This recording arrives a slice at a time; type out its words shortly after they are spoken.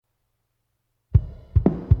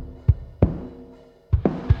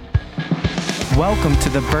Welcome to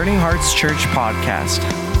the Burning Hearts Church podcast.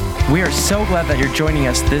 We are so glad that you're joining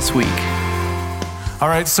us this week. All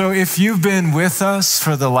right, so if you've been with us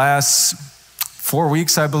for the last 4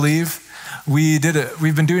 weeks, I believe, we've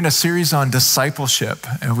been doing a series on discipleship,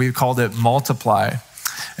 and we called it Multiply.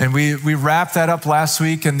 And we wrapped that up last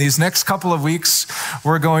week, and these next couple of weeks,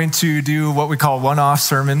 we're going to do what we call one-off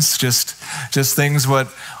sermons, just things what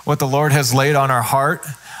the Lord has laid on our heart.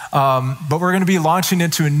 But we're going to be launching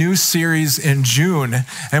into a new series in June,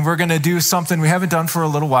 and we're going to do something we haven't done for a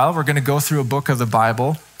little while. We're going to go through a book of the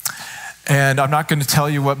Bible, and I'm not going to tell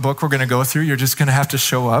you what book we're going to go through. You're just going to have to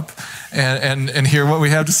show up and hear what we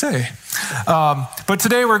have to say. But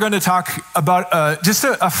today we're going to talk about just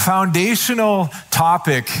a foundational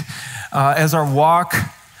topic as our walk,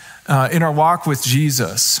 in our walk with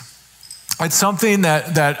Jesus. It's something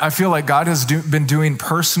that I feel like God has been doing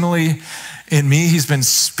personally in me. He's been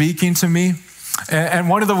speaking to me. And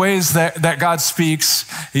one of the ways that God speaks,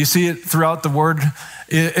 you see it throughout the word,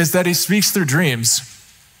 is that he speaks through dreams.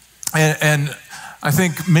 And I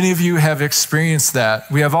think many of you have experienced that.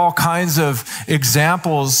 We have all kinds of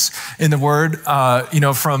examples in the word,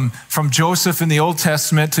 from Joseph in the Old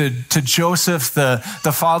Testament to Joseph,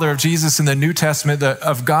 the father of Jesus in the New Testament,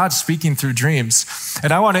 of God speaking through dreams.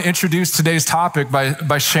 And I want to introduce today's topic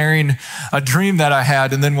by sharing a dream that I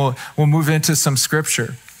had, and then we'll move into some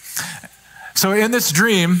scripture. So in this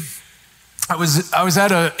dream, I was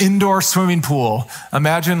at an indoor swimming pool.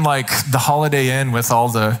 Imagine like the Holiday Inn with all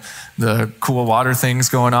the cool water things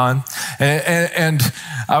going on. And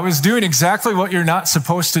I was doing exactly what you're not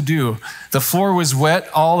supposed to do. The floor was wet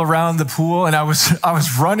all around the pool, and I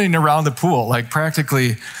was running around the pool, like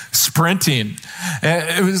practically sprinting.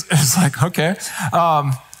 And it was like, okay.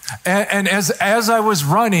 And as I was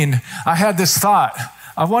running, I had this thought.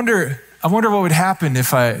 I wonder what would happen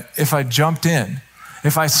if I jumped in,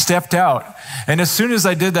 if I stepped out. And as soon as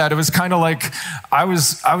I did that, it was kind of like I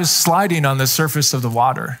was sliding on the surface of the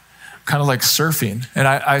water, kind of like surfing. And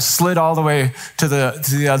I slid all the way to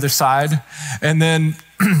the other side. And then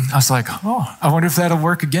I was like, oh, I wonder if that'll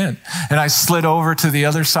work again. And I slid over to the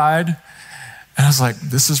other side. And I was like,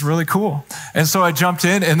 this is really cool. And so I jumped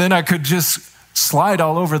in, and then I could just slide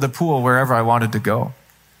all over the pool wherever I wanted to go.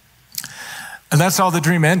 And that's how the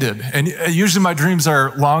dream ended. And usually my dreams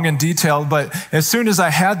are long and detailed, but as soon as I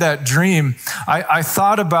had that dream, I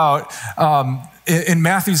thought about, in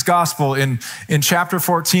Matthew's gospel, in chapter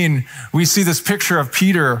 14, we see this picture of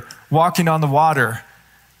Peter walking on the water,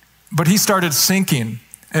 but he started sinking.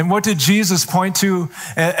 And what did Jesus point to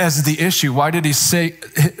as the issue? Why did he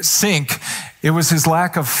sink? It was his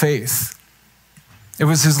lack of faith. It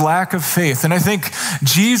was his lack of faith. And I think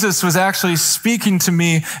Jesus was actually speaking to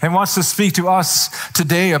me and wants to speak to us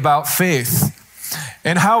today about faith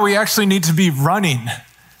and how we actually need to be running.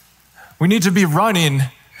 We need to be running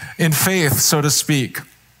in faith, so to speak.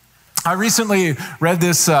 I recently read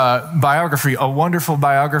this biography, a wonderful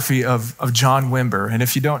biography of John Wimber. And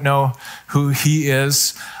if you don't know who he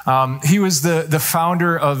is, he was the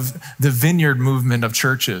founder of the Vineyard movement of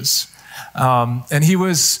churches. And he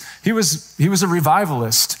was a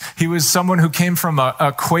revivalist. He was someone who came from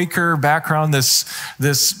a Quaker background, this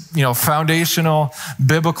foundational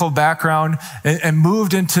biblical background, and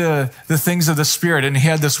moved into the things of the Spirit. And he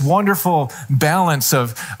had this wonderful balance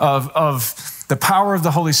of the power of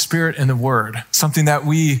the Holy Spirit and the Word, something that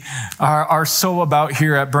we are so about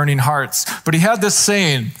here at Burning Hearts. But he had this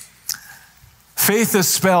saying, faith is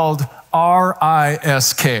spelled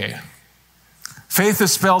R-I-S-K. Faith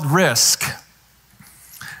is spelled risk.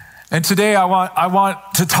 And today I want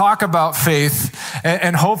to talk about faith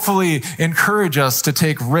and hopefully encourage us to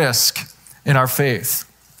take risk in our faith.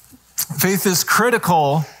 Faith is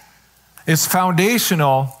critical, it's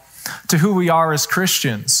foundational to who we are as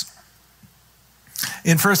Christians.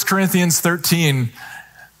 In 1 Corinthians 13,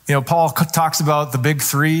 Paul talks about the big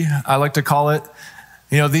three, I like to call it.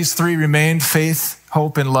 These three remain: faith,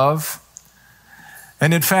 hope, and love.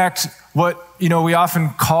 And in fact, what we often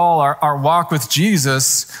call our walk with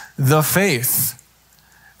Jesus, the faith.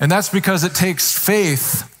 And that's because it takes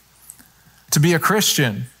faith to be a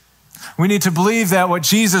Christian. We need to believe that what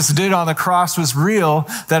Jesus did on the cross was real,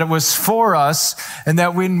 that it was for us, and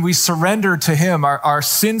that when we surrender to him, our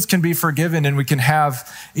sins can be forgiven and we can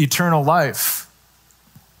have eternal life.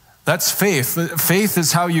 That's faith. Faith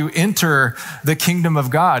is how you enter the kingdom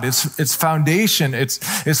of God. It's foundation.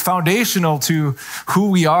 It's foundational to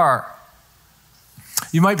who we are.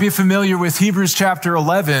 You might be familiar with Hebrews chapter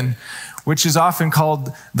 11, which is often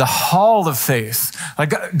called the hall of faith.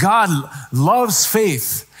 Like God loves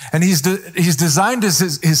faith, and he's designed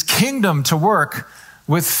his kingdom to work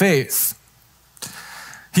with faith.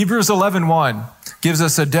 Hebrews 11:1 gives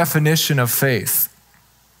us a definition of faith.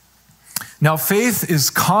 Now, faith is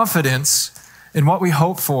confidence in what we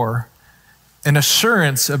hope for and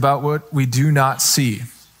assurance about what we do not see.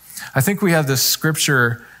 I think we have this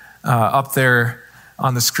scripture up there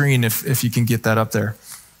on the screen if you can get that up there.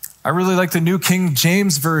 I really like the New King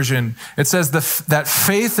James Version. It says that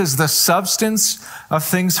faith is the substance of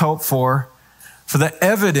things hoped for the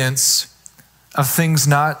evidence of things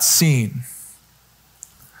not seen.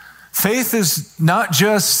 Faith is not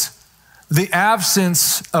just the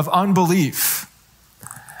absence of unbelief.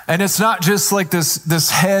 And it's not just like this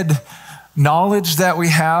head knowledge that we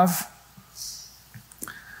have.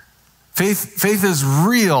 Faith is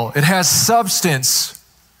real. It has substance.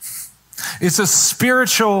 It's a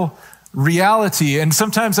spiritual reality. And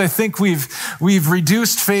sometimes I think we've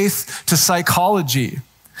reduced faith to psychology.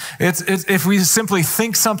 It's if we simply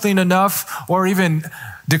think something enough or even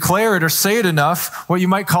declare it or say it enough, what you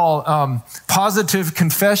might call positive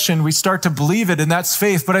confession, we start to believe it, and that's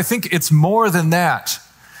faith. But I think it's more than that.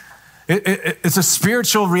 It's a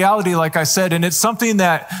spiritual reality, like I said, and it's something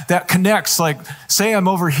that connects. Like, say I'm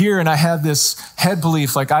over here and I have this head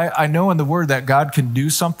belief, like I know in the Word that God can do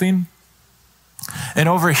something. And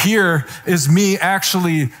over here is me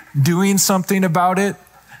actually doing something about it.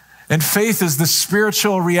 And faith is the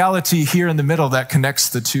spiritual reality here in the middle that connects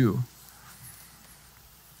the two.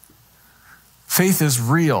 Faith is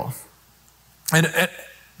real. And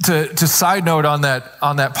to side note on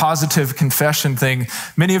that positive confession thing,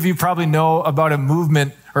 many of you probably know about a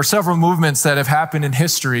movement or several movements that have happened in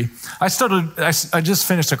history. I just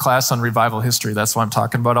finished a class on revival history. That's why I'm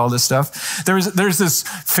talking about all this stuff. There's this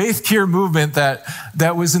faith cure movement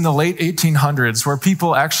that was in the late 1800s where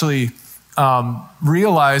people actually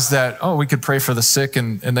realized that, we could pray for the sick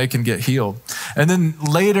and they can get healed. And then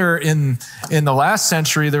later in the last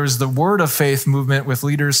century, there was the Word of Faith movement with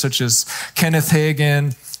leaders such as Kenneth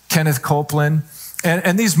Hagin, Kenneth Copeland.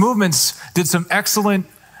 And these movements did some excellent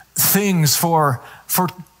things for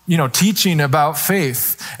teaching about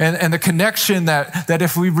faith and the connection that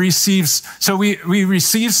if we receive, so we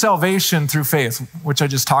receive salvation through faith, which I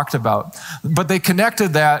just talked about, but they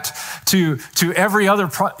connected that to every other,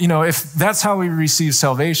 if that's how we receive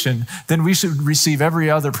salvation, then we should receive every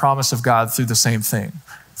other promise of God through the same thing,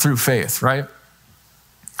 through faith, right?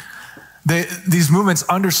 These movements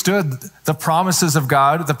understood the promises of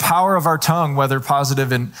God, the power of our tongue, whether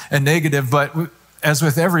positive and negative, but as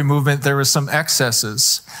with every movement, there was some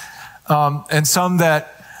excesses, and some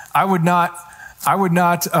that I would not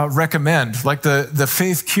recommend. Like the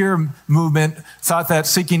faith cure movement thought that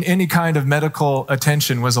seeking any kind of medical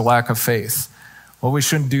attention was a lack of faith. Well, we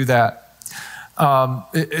shouldn't do that.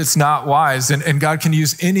 It's not wise, and God can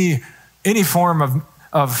use any form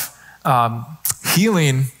of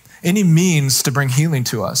healing, any means to bring healing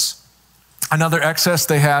to us. Another excess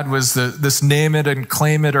they had was this name it and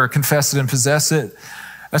claim it or confess it and possess it,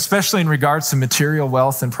 especially in regards to material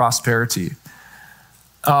wealth and prosperity.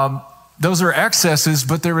 Those are excesses,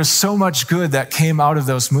 but there was so much good that came out of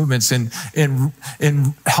those movements in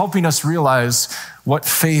helping us realize what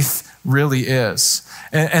faith really is.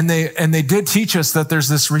 And they did teach us that there's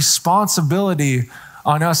this responsibility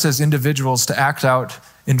on us as individuals to act out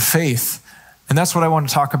in faith. And that's what I want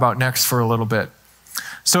to talk about next for a little bit.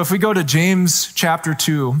 So if we go to James chapter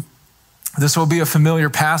 2, this will be a familiar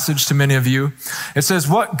passage to many of you. It says,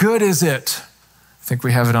 "What good is it?" I think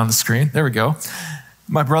we have it on the screen. There we go.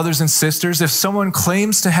 "My brothers and sisters, if someone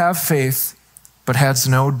claims to have faith but has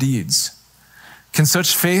no deeds, can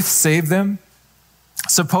such faith save them?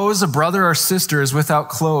 Suppose a brother or sister is without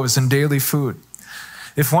clothes and daily food.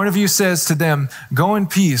 If one of you says to them, 'Go in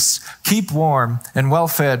peace, keep warm and well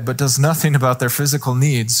fed,' but does nothing about their physical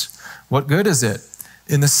needs, what good is it?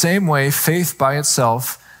 In the same way, faith by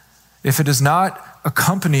itself, if it is not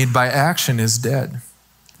accompanied by action, is dead.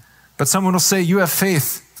 But someone will say, 'You have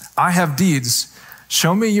faith, I have deeds.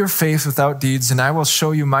 Show me your faith without deeds, and I will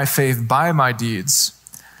show you my faith by my deeds.'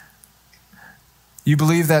 You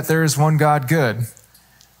believe that there is one God, good.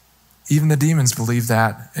 Even the demons believe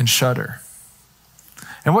that and shudder."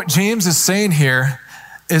 And what James is saying here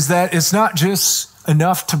is that it's not just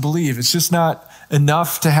enough to believe. It's just not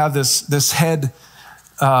enough to have this head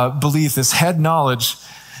belief, this head knowledge.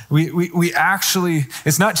 We actually,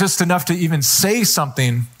 it's not just enough to even say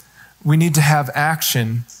something. We need to have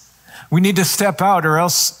action. We need to step out, or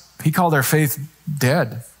else he called our faith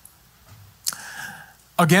dead.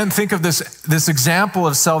 Again, think of this example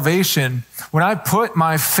of salvation. When I put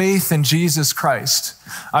my faith in Jesus Christ,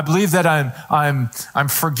 I believe that I'm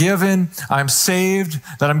forgiven, I'm saved,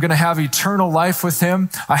 that I'm going to have eternal life with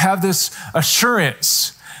him. I have this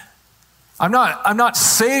assurance. I'm not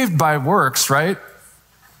saved by works, right?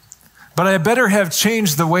 But I better have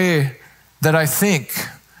changed the way that I think.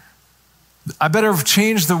 I better have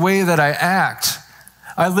changed the way that I act.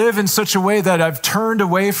 I live in such a way that I've turned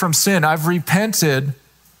away from sin. I've repented.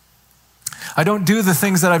 I don't do the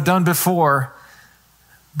things that I've done before,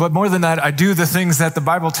 but more than that, I do the things that the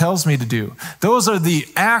Bible tells me to do. Those are the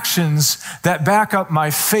actions that back up my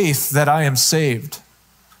faith that I am saved.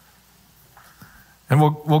 And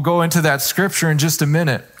we'll go into that scripture in just a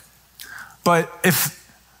minute. But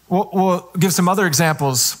we'll give some other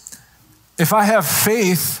examples. If I have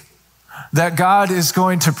faith that God is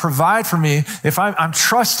going to provide for me, if I'm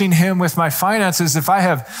trusting him with my finances, if I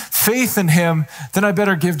have faith in him, then I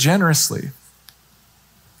better give generously.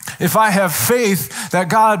 If I have faith that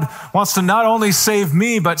God wants to not only save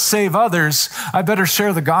me, but save others, I better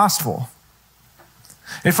share the gospel.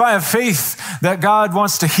 If I have faith that God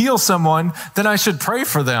wants to heal someone, then I should pray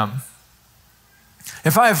for them.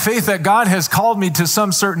 If I have faith that God has called me to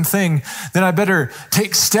some certain thing, then I better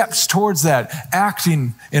take steps towards that,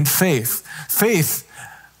 acting in faith. Faith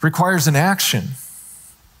requires an action.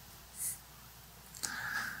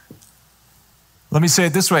 Let me say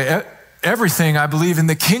it this way. Everything I believe in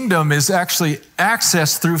the kingdom is actually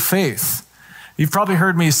accessed through faith. You've probably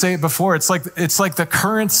heard me say it before. It's like the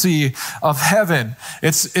currency of heaven.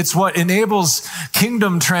 It's what enables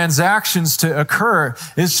kingdom transactions to occur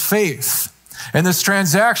is faith. And this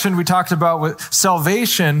transaction we talked about with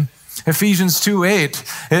salvation, Ephesians 2:8,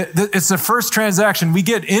 it's the first transaction. We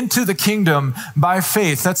get into the kingdom by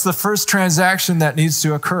faith. That's the first transaction that needs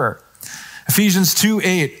to occur. Ephesians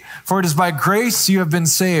 2:8, for it is by grace you have been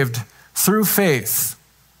saved through faith.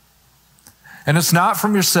 And it's not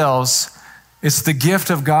from yourselves, it's the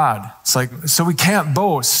gift of God. So we can't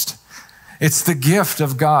boast. It's the gift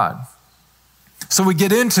of God. So we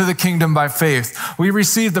get into the kingdom by faith. We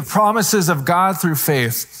receive the promises of God through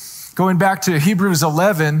faith. Going back to Hebrews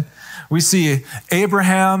 11, we see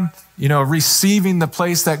Abraham, receiving the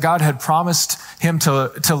place that God had promised him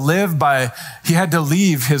to live by. He had to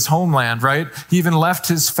leave his homeland, right? He even left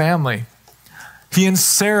his family. He and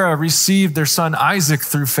Sarah received their son Isaac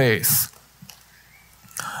through faith.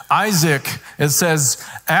 Isaac, it says,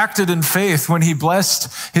 acted in faith when he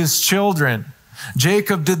blessed his children.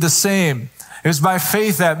 Jacob did the same. It was by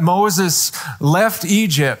faith that Moses left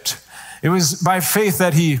Egypt. It was by faith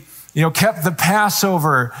that he, kept the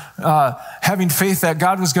Passover, having faith that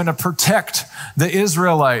God was going to protect the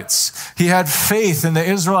Israelites. He had faith, and the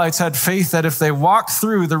Israelites had faith that if they walked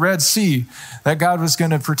through the Red Sea, that God was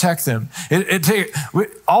going to protect them.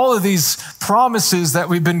 All of these promises that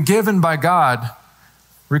we've been given by God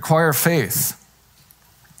require faith.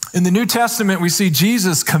 In the New Testament, we see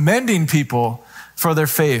Jesus commending people for their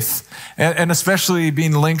faith, and especially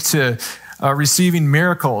being linked to receiving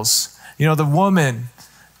miracles. The woman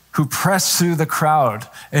who pressed through the crowd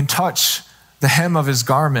and touched the hem of his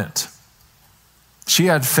garment. She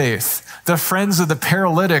had faith. The friends of the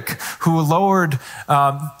paralytic who lowered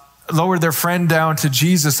their friend down to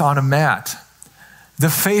Jesus on a mat. The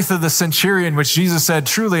faith of the centurion, which Jesus said,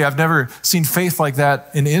 truly, I've never seen faith like that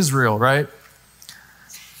in Israel, right?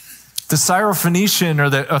 The Syrophoenician or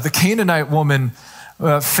the Canaanite woman,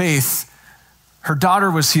 faith, her daughter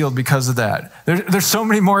was healed because of that. There's so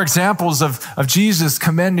many more examples of Jesus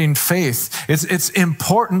commending faith. It's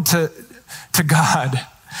important to God.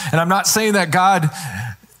 And I'm not saying that God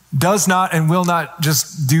does not and will not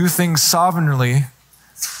just do things sovereignly,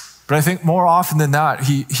 but I think more often than not,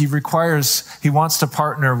 he wants to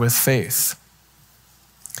partner with faith.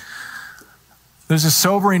 There's a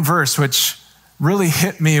sobering verse which really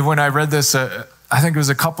hit me when I read this, I think it was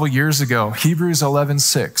a couple years ago, Hebrews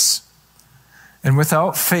 11:6. And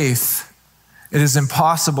without faith, it is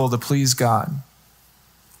impossible to please God.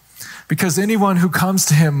 Because anyone who comes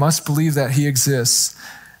to him must believe that he exists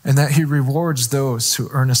and that he rewards those who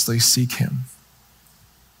earnestly seek him.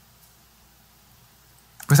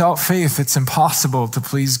 Without faith, it's impossible to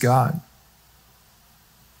please God.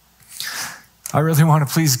 I really want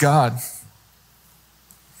to please God.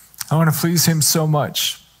 I want to please him so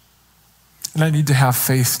much. And I need to have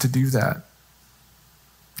faith to do that.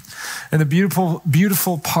 And the beautiful,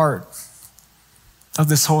 beautiful part of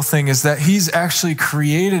this whole thing is that he's actually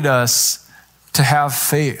created us to have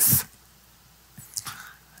faith.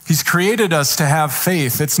 He's created us to have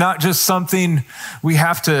faith. It's not just something we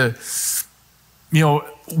have to,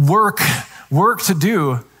 work to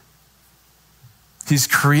do. He's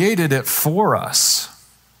created it for us.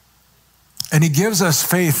 And he gives us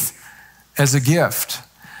faith as a gift.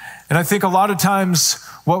 And I think a lot of times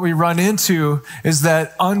what we run into is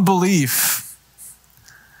that unbelief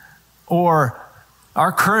or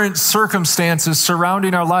our current circumstances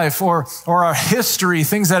surrounding our life, or our history,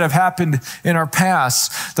 things that have happened in our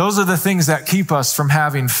past. Those are the things that keep us from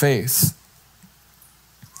having faith.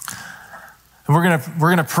 And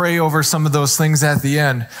we're gonna pray over some of those things at the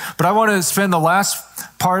end. But I want to spend the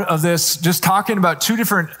last part of this just talking about two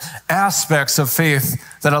different aspects of faith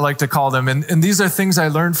that I like to call them. And these are things I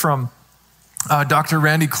learned from Dr.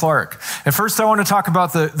 Randy Clark. And first I want to talk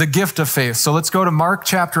about the gift of faith. So let's go to Mark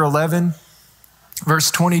chapter 11,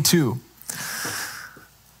 verse 22.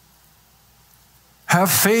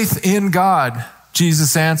 Have faith in God,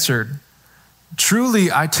 Jesus answered.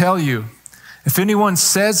 Truly, I tell you, if anyone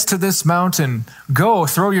says to this mountain, go,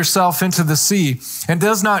 throw yourself into the sea, and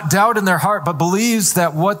does not doubt in their heart, but believes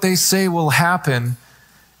that what they say will happen,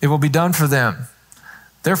 it will be done for them.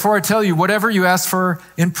 Therefore, I tell you, whatever you ask for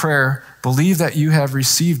in prayer, believe that you have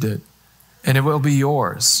received it, and it will be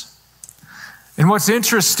yours. And what's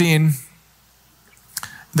interesting,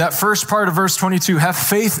 that first part of verse 22, have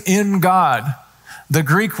faith in God. The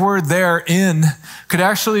Greek word there, in, could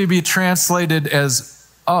actually be translated as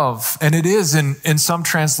of, and it is in some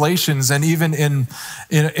translations and even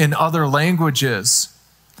in other languages.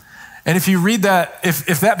 And if you read that,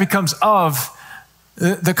 if that becomes of,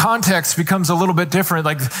 the context becomes a little bit different.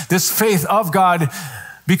 Like this faith of God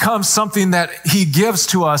becomes something that he gives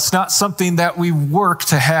to us, not something that we work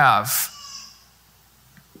to have.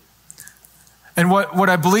 And what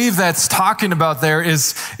I believe that's talking about there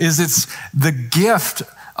is it's the gift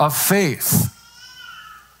of faith.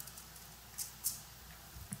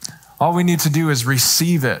 All we need to do is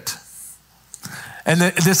receive it. And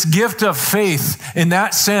this gift of faith, in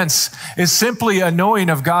that sense, is simply a knowing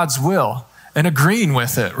of God's will and agreeing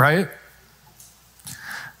with it, right?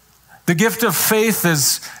 The gift of faith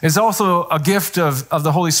is also a gift of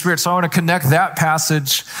the Holy Spirit. So I want to connect that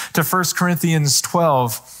passage to 1 Corinthians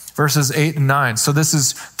 12, verses 8 and 9. So this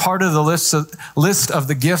is part of the list of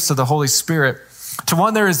the gifts of the Holy Spirit. To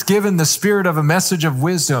one there is given the spirit of a message of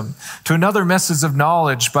wisdom, to another message of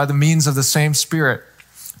knowledge by the means of the same Spirit,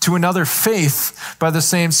 to another faith by the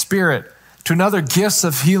same Spirit, to another gifts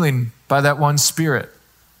of healing by that one Spirit.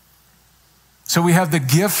 So we have the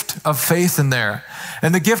gift of faith in there.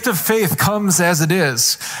 And the gift of faith comes as it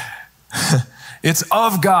is. It's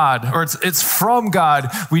of God, or it's from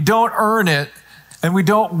God. We don't earn it and we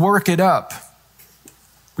don't work it up.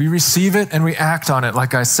 We receive it and we act on it,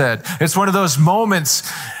 like I said. It's one of those moments,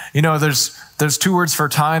 there's two words for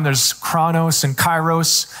time. There's chronos and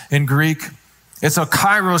kairos in Greek. It's a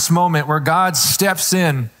kairos moment where God steps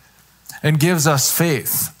in and gives us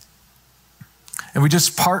faith. And we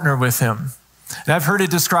just partner with him. And I've heard it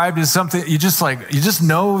described as something you just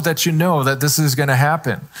know that this is going to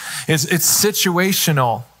happen. It's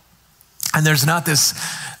situational. And there's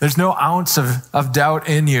no ounce of doubt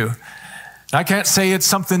in you. I can't say it's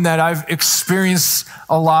something that I've experienced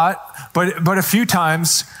a lot, but a few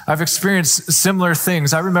times I've experienced similar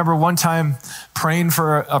things. I remember one time praying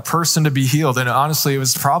for a person to be healed, and honestly, it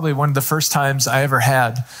was probably one of the first times I ever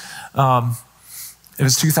had. It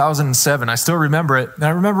was 2007. I still remember it. And I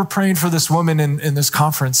remember praying for this woman in this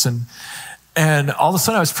conference, and all of a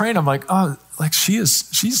sudden I was praying. I'm like, oh, like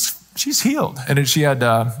she's healed, and she had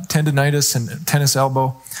tendonitis and tennis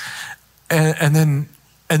elbow, and then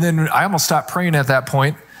I almost stopped praying at that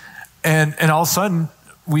point, and all of a sudden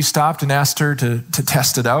we stopped and asked her to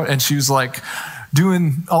test it out, and she was like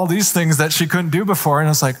doing all these things that she couldn't do before, and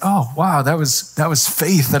I was like, oh wow, that was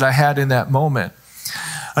faith that I had in that moment.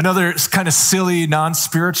 Another kind of silly,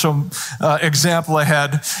 non-spiritual example I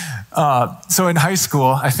had. So in high school,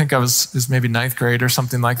 I think it was maybe 9th grade or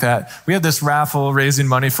something like that. We had this raffle raising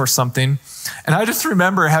money for something. And I just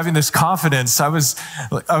remember having this confidence. I was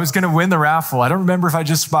going to win the raffle. I don't remember if I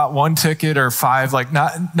just bought 1 ticket or 5, like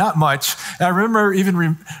not much. And I remember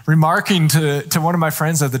even remarking to one of my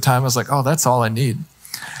friends at the time, I was like, oh, that's all I need.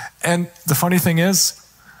 And the funny thing is,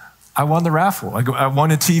 I won the raffle. I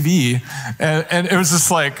won a TV. And it was just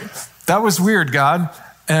like, that was weird, God.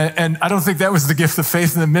 And I don't think that was the gift of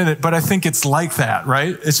faith in a minute, but I think it's like that,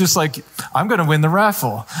 right? It's just like, I'm going to win the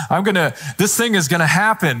raffle. This thing is going to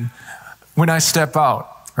happen when I step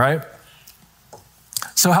out, right?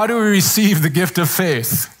 So how do we receive the gift of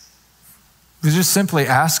faith? We just simply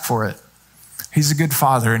ask for it. He's a good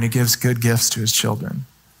father and he gives good gifts to his children.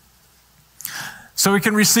 So we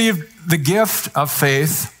can receive the gift of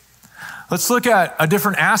faith. Let's look at a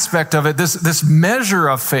different aspect of it, this measure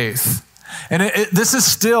of faith. And this is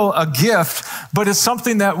still a gift, but it's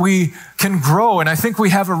something that we can grow. And I think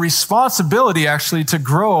we have a responsibility actually to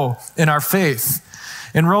grow in our faith.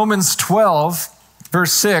 In Romans 12,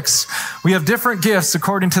 Verse 6, we have different gifts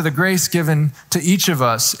according to the grace given to each of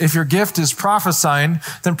us. If your gift is prophesying,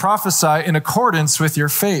 then prophesy in accordance with your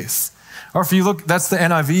faith. Or if you look, that's the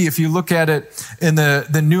NIV, if you look at it in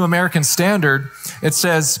the New American Standard, it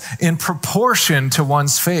says, in proportion to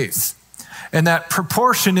one's faith. And that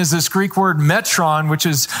proportion is this Greek word metron, which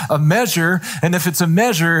is a measure. And if it's a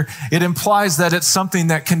measure, it implies that it's something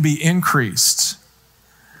that can be increased.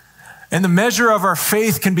 And the measure of our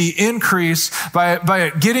faith can be increased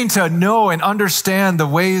by getting to know and understand the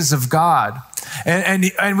ways of God.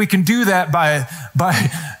 And we can do that by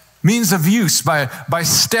means of use, by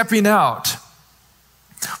stepping out.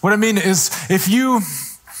 What I mean is, if you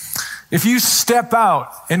step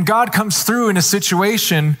out and God comes through in a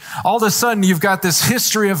situation, all of a sudden you've got this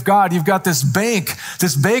history of God. You've got this bank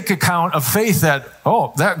account of faith that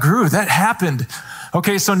grew, that happened.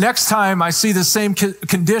 Okay, so next time I see the same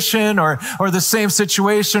condition or the same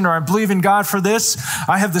situation, or I believe in God for this,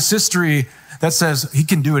 I have this history that says he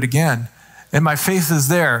can do it again. And my faith is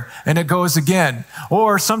there, and it goes again.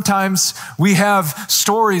 Or sometimes we have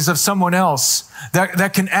stories of someone else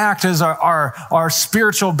that can act as our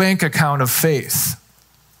spiritual bank account of faith.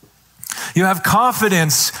 You have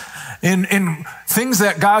confidence in things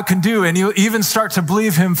that God can do, and you even start to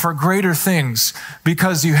believe him for greater things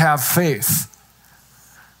because you have faith.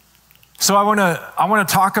 So I want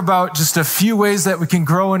to talk about just a few ways that we can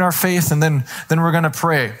grow in our faith, and then we're going to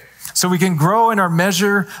pray. So we can grow in our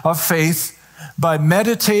measure of faith by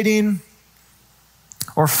meditating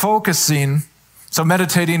or focusing. So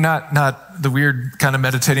meditating, not the weird kind of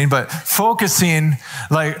meditating, but focusing,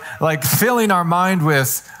 like filling our mind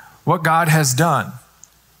with what God has done.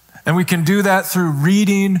 And we can do that through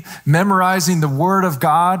reading, memorizing the Word of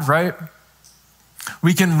God, right?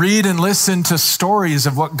 We can read and listen to stories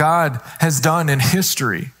of what God has done in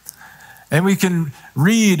history. And we can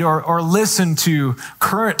read or listen to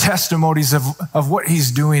current testimonies of what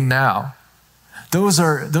he's doing now. Those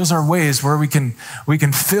are ways where we can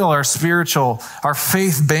fill our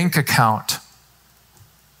faith bank account.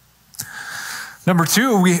 Number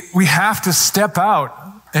 2, we have to step out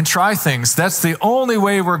and try things. That's the only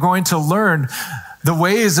way we're going to learn the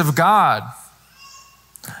ways of God.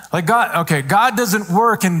 Like God doesn't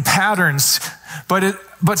work in patterns,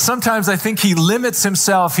 but sometimes I think he limits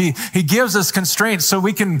himself. He gives us constraints so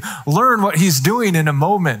we can learn what he's doing in a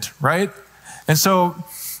moment, right? And so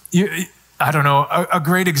I don't know, a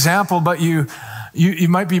great example, but you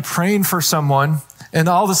might be praying for someone, and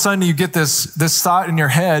all of a sudden you get this thought in your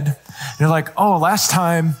head, and you're like, oh, last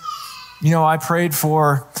time, I prayed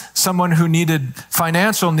for someone who needed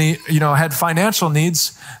had financial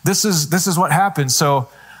needs. This is what happened. So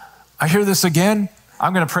I hear this again,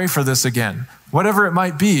 I'm going to pray for this again. Whatever it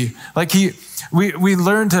might be. Like we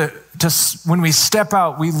learn to when we step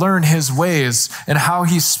out, we learn his ways and how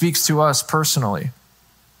he speaks to us personally.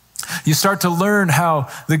 You start to learn how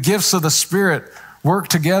the gifts of the Spirit work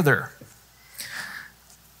together.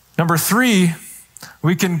 Number 3,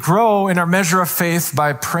 we can grow in our measure of faith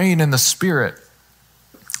by praying in the Spirit.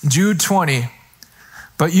 Jude 20,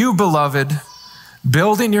 but you, beloved,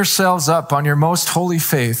 building yourselves up on your most holy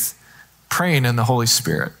faith, praying in the Holy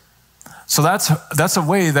Spirit. So that's a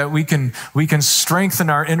way that we can strengthen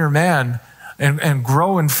our inner man and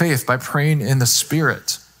grow in faith by praying in the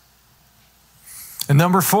Spirit. And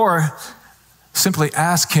number 4, simply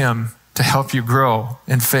ask him to help you grow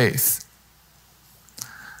in faith.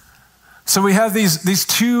 So we have these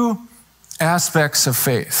 2 aspects of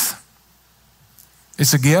faith.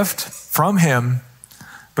 It's a gift from him,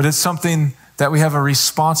 but it's something that we have a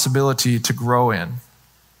responsibility to grow in.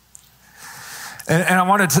 And I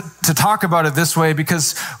wanted to talk about it this way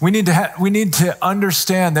because we need to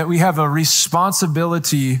understand that we have a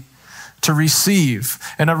responsibility to receive,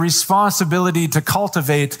 and a responsibility to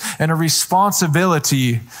cultivate, and a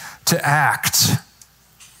responsibility to act,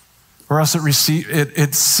 or else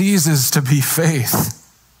it ceases to be faith.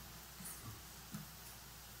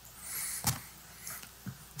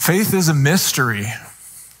 Faith is a mystery.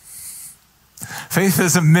 Faith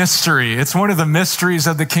is a mystery. It's one of the mysteries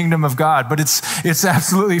of the kingdom of God, but it's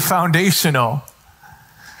absolutely foundational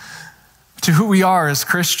to who we are as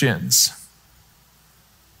Christians.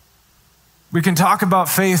 We can talk about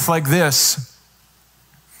faith like this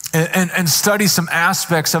and study some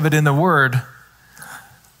aspects of it in the Word.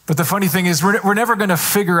 But the funny thing is, we're never going to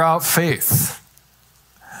figure out faith.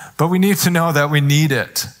 But we need to know that we need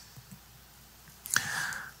it.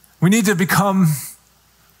 We need to become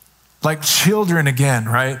like children again,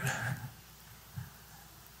 right?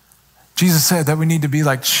 Jesus said that we need to be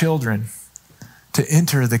like children to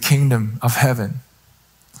enter the kingdom of heaven.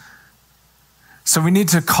 So we need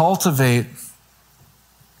to cultivate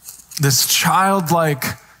this childlike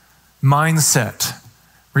mindset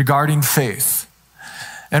regarding faith.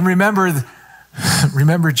 And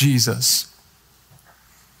remember Jesus.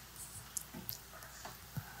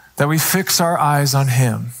 That we fix our eyes on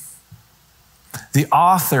him, the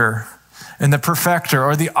author and the perfecter,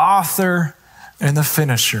 or the author and the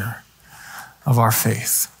finisher of our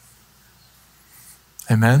faith.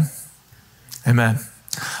 Amen? Amen.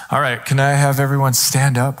 All right, can I have everyone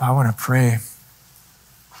stand up? I want to pray.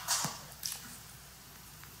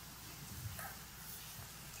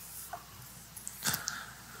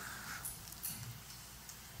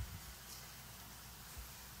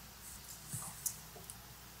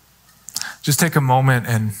 Just take a moment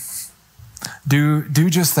and do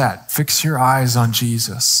just that. Fix your eyes on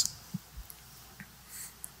Jesus.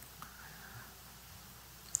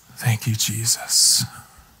 Thank you, Jesus.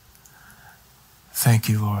 Thank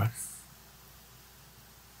you, Lord.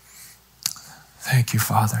 Thank you,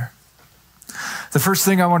 Father. The first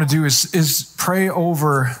thing I want to do is pray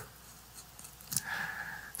over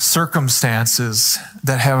circumstances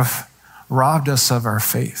that have robbed us of our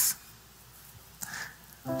faith.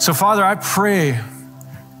 So, Father, I pray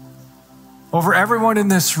over everyone in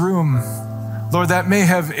this room, Lord, that may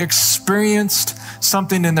have experienced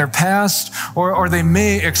something in their past, or they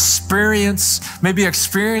may be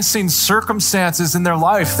experiencing circumstances in their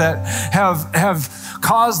life that have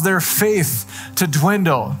caused their faith to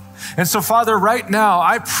dwindle. And so, Father, right now,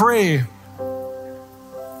 I pray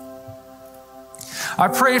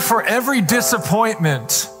for every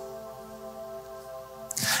disappointment,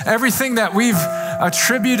 everything that we've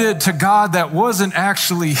attributed to God that wasn't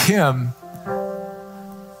actually him,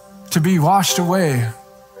 to be washed away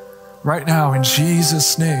right now in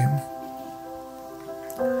Jesus' name.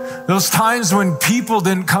 Those times when people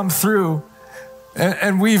didn't come through,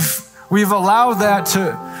 and we've allowed that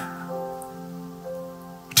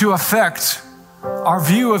to affect our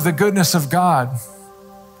view of the goodness of God.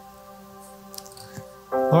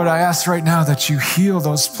 Lord, I ask right now that you heal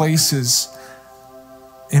those places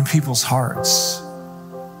in people's hearts.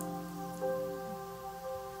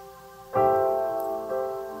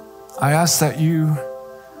 I ask that you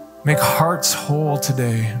make hearts whole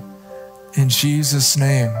today in Jesus'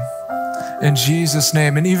 name. In Jesus'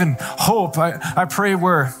 name. And even hope, I pray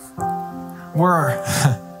where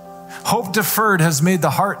hope deferred has made the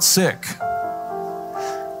heart sick.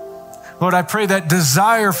 Lord, I pray that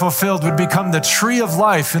desire fulfilled would become the tree of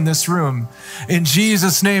life in this room in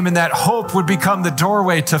Jesus' name, and that hope would become the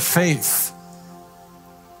doorway to faith.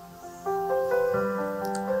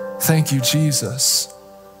 Thank you, Jesus.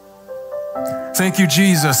 Thank you,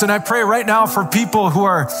 Jesus. And I pray right now for people who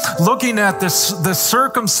are looking at the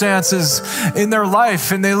circumstances in their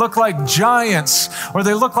life, and they look like giants or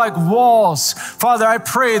they look like walls. Father, I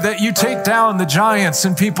pray that you take down the giants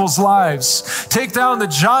in people's lives. Take down the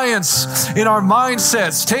giants in our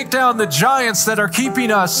mindsets. Take down the giants that are keeping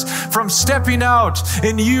us from stepping out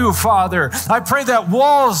in you, Father. I pray that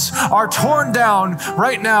walls are torn down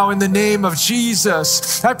right now in the name of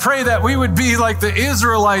Jesus. I pray that we would be like the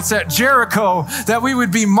Israelites at Jericho, that we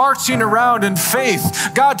would be marching around in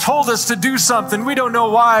faith. God told us to do something. We don't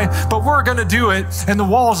know why, but we're going to do it, and the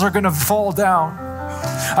walls are going to fall down.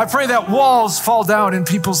 I pray that walls fall down in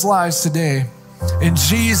people's lives today. In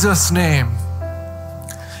Jesus' name.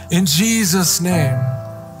 In Jesus' name.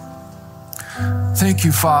 Thank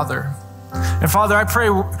you, Father. And Father, I pray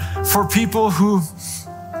for people who,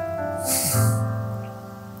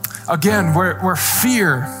 again, where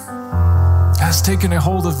fear has taken a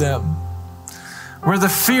hold of them, where the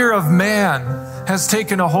fear of man has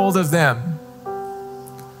taken a hold of them,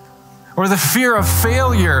 or the fear of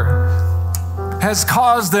failure has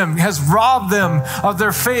robbed them of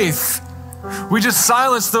their faith. We just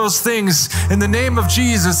silence those things in the name of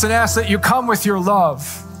Jesus and ask that you come with your love.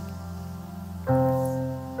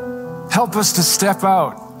 Help us to step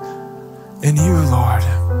out in you, Lord.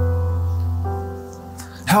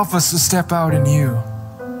 Help us to step out in you.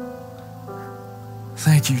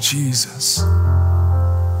 Thank you, Jesus.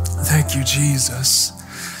 Thank you, Jesus.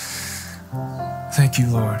 Thank you,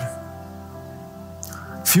 Lord.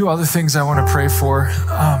 A few other things I want to pray for.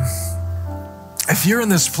 If you're in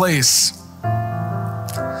this place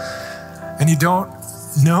and you don't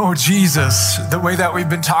know Jesus the way that we've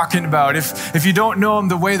been talking about, if you don't know him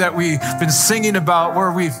the way that we've been singing about,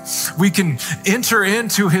 where we can enter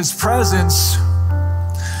into his presence,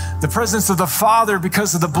 the presence of the Father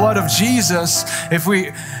because of the blood of Jesus,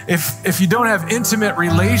 if you don't have intimate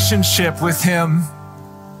relationship with him,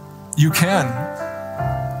 you can.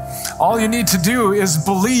 All you need to do is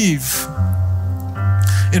believe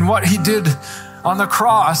in what he did on the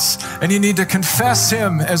cross, and you need to confess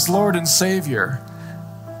him as Lord and Savior.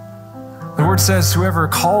 The word says, whoever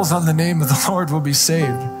calls on the name of the Lord will be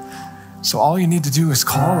saved. So all you need to do is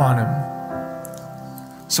call on him.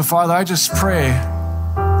 So Father, I just pray,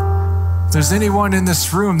 if there's anyone in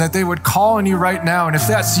this room that they would call on you right now, and if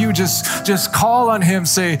that's you, just call on him,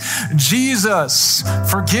 say, Jesus,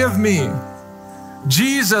 forgive me.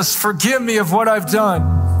 Jesus, forgive me of what I've done.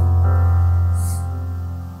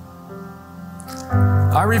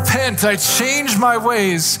 I repent, I change my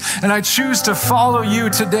ways, and I choose to follow you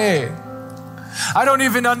today. I don't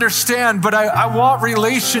even understand, but I want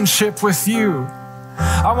relationship with you.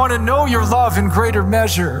 I want to know your love in greater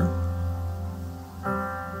measure.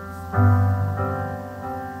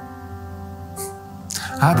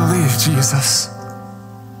 I believe, Jesus.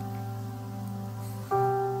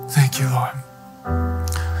 Thank you, Lord.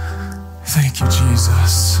 Thank you,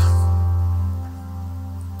 Jesus.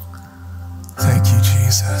 Thank you,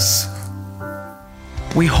 Jesus.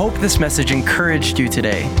 We hope this message encouraged you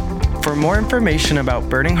today. For more information about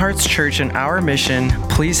Burning Hearts Church and our mission,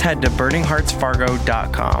 please head to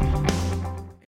burningheartsfargo.com.